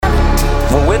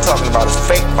we're talking about is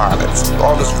fake violence.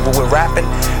 All this, what we're rapping,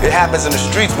 it happens in the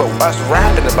streets, but us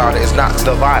rapping about it is not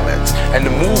the violence. And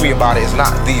the movie about it is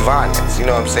not the violence. You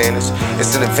know what I'm saying?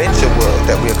 It's an adventure world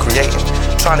that we're creating.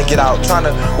 Trying to get out,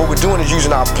 what we're doing is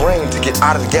using our brain to get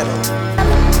out of the ghetto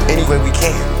any way we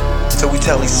can. So we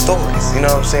tell these stories, you know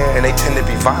what I'm saying? And they tend to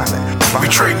be violent. We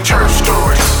trading turf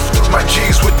stories. My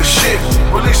G's with the shit.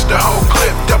 Release the whole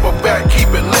clip, double back, keep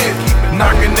it lit.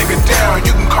 Knock a nigga down,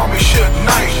 you can call me Suge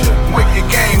Knight. Wake your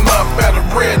game up at a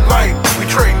red light. We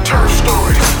trading turf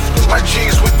stories. My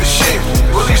G's with the shit.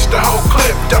 Release the whole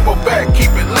clip, double back,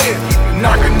 keep it lit.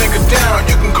 Knock a nigga down,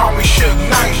 you can call me Suge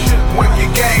Knight. Wake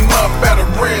your game up at a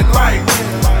red light.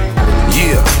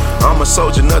 Yeah, I'm a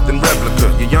soldier, nothing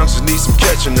replica. Your youngsters need some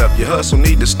catching up. Your hustle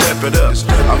need to step it up.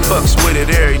 I fucks with it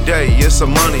every day, it's a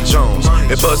money Jones.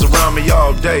 It buzz around me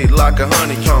all day like a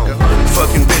honeycomb.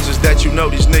 Fucking bitches that you know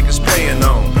these niggas paying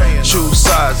on. Choose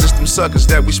sides, it's them suckers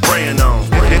that we spraying on.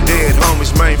 They dead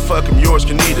homies, man, fuck them, yours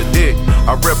can eat a dick.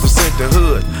 I represent the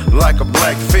hood like a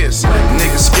black fist.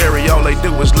 Niggas scary, all they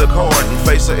do is look hard and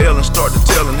face a L and start to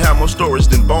tellin' how more stories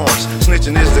than bars.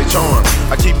 Snitching is they charm.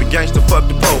 I keep it gangsta, fuck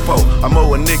the popo. I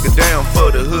mow a nigga down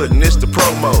for the hood and it's the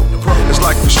promo. It's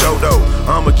like for show though,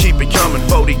 I'ma keep it coming,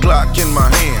 40 Glock in my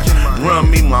hand.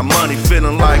 Run me my money,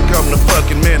 feeling like I'm the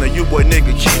fucking man. Or you boy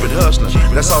nigga keep it hustling.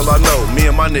 That's all I know, me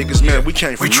and my niggas, man, we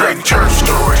came from We trading turf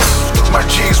stories. My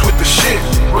G's with the shit.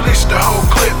 Release the whole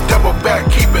clip, double back,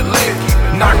 keep it lit.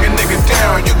 Knock a nigga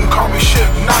down, you can call me Suge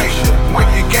Knight. Wake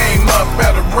your game up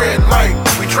at a red light.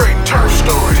 We trading turf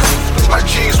stories. My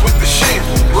G's with the shit.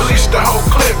 Release the whole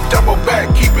clip, double back,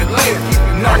 keep it lit.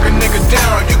 Knock a nigga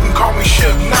down, you can call me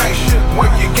Suge Knight.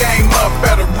 Wake your game up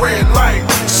at a red light.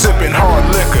 Sipping hard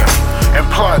liquor and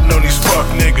plotting on these fuck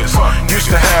niggas. Used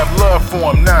to have love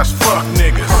for them, now it's fuck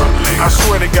niggas. I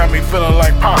swear they got me feeling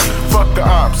like Pop. Fuck the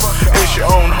ops, it's your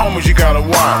own homies you gotta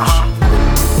watch.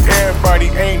 Everybody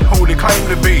ain't who they claim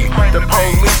to be. The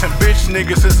police and bitch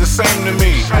niggas is the same to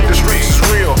me. The streets is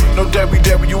real, no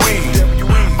WWE.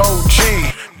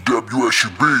 OG,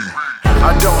 WSUB.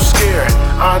 I don't scare,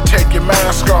 I take your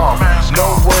mask off.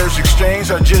 No words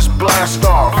exchanged, I just blast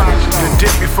off. The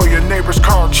dip before your neighbors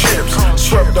called chips.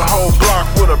 Swept the whole block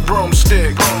with a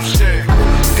broomstick.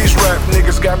 These rap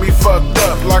niggas got me fucked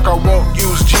up like I won't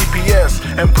use GPS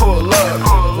and pull up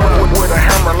with a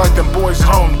hammer like them boys at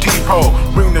Home Depot.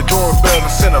 Ring the doorbell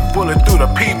and send a bullet through the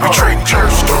peephole. We trading turf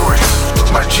stories.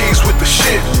 My G's with the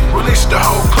shit. Release the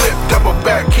whole clip, double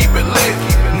back, keep it lit.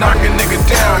 Knock a nigga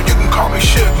down, you can call me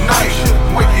Suge Knight.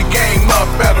 Wake your game up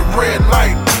at a red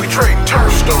light. We trading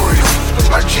turf stories.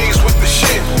 My G's with the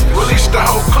shit. Release the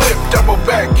whole clip, double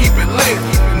back, keep it lit.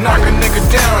 Knock a nigga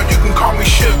down, you can call me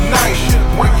Suge Knight.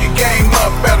 Wake your game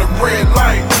up at a red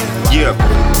light. Yeah,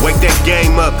 wake that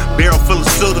game up, barrel full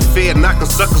of Sudafed, knocking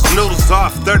suckers' noodles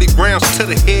off, 30 rounds to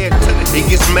the head.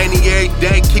 It gets many every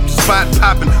day, keep the spot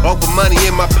popping. Over money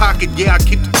in my pocket, yeah, I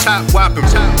keep the top whopping.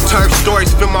 Turf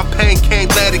stories, feel my pain, can't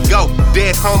let it go.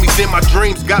 Dead homies in my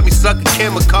dreams, got me sucking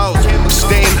chemicals.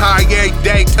 Staying high every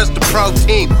day, touch the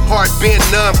protein. Heart been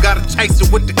numb, gotta taste it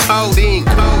with the codeine.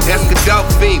 That's the dope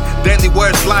fiend, daily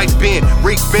words life been.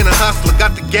 Reece been a hustler,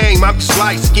 got the game, I'm just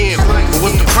light skinned. But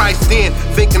what's the price then?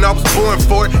 Thinking I was born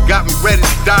for it, got me ready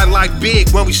to die like Big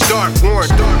when we start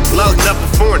warring. Loading up a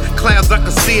foreign, clouds I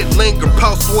can see it linger.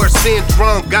 Post-war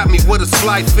syndrome got me with a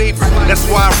slight fever. That's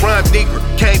why I rhyme deeper.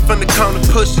 Came from the corner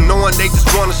pushing, knowing they just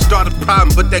wanna start a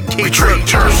problem, but that keep we trading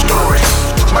turf stories.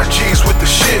 My G's with the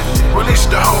shit. Release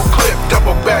the whole clip,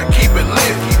 double back, keep it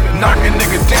lit. Knock a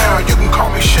nigga down, you can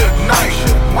call me Suge Knight.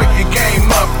 Wake your game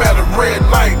up at a red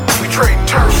light. We trading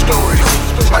turf stories.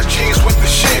 My G's with the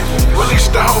shit. Release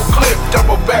the whole clip,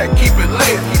 double back, keep it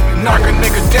lit. Knock a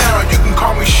nigga down, you can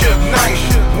call me Suge Knight.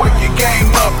 Wake your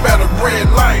game up at a red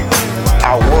light.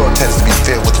 Our world tends to be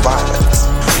filled with violence.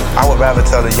 I would rather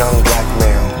tell a young black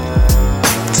man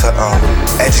to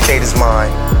educate his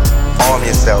mind, arm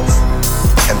yourself,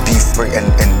 and be free and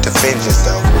defend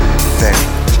yourself than,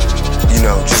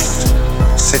 just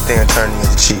sit there and turn the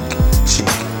other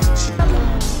cheek.